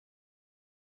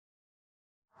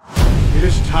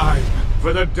time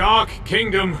for the Dark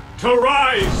Kingdom to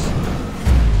rise!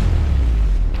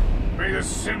 May the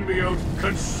symbiote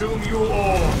consume you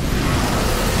all!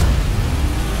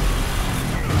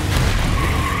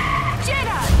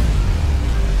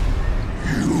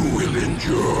 You will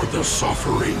endure the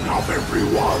suffering of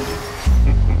everyone.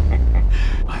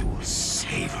 I will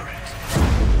savor it.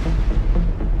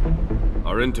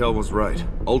 Our intel was right.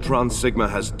 Ultron Sigma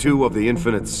has 2 of the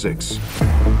Infinite Six.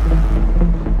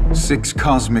 6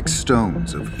 cosmic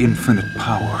stones of infinite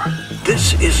power.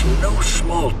 This is no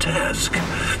small task,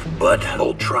 but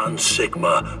Ultron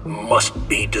Sigma must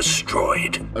be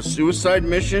destroyed. A suicide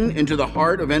mission into the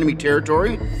heart of enemy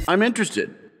territory? I'm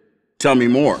interested. Tell me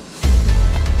more.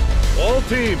 All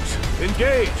teams,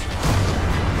 engage!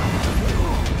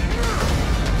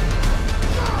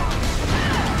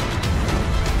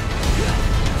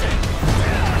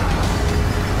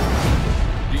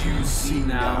 Do you see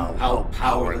now how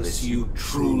powerless you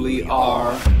truly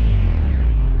are?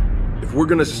 If we're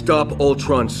gonna stop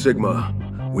Ultron Sigma,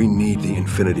 we need the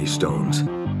Infinity Stones.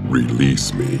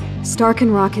 Release me. Stark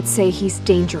and Rocket say he's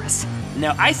dangerous.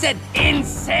 No, I said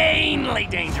insanely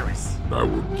dangerous. I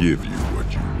will give you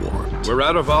what you want. We're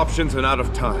out of options and out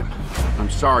of time. I'm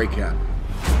sorry, Cap.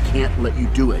 I can't let you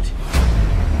do it.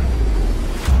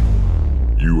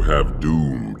 You have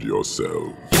doomed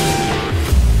yourself.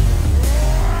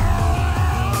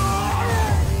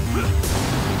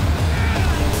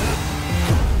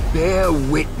 Bear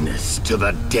witness to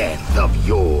the death of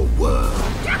your world.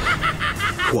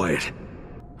 Quiet.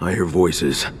 I hear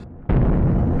voices.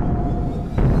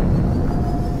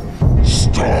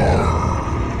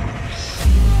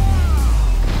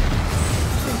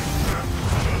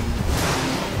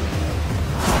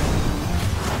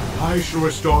 I shall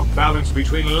restore balance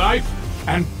between life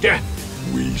and death.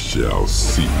 We shall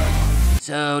see.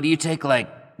 So, do you take, like,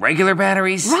 regular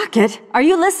batteries? Rocket, are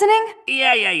you listening?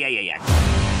 Yeah.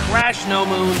 Crash no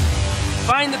moon,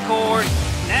 find the core,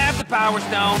 nab the power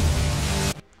stone.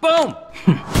 Boom!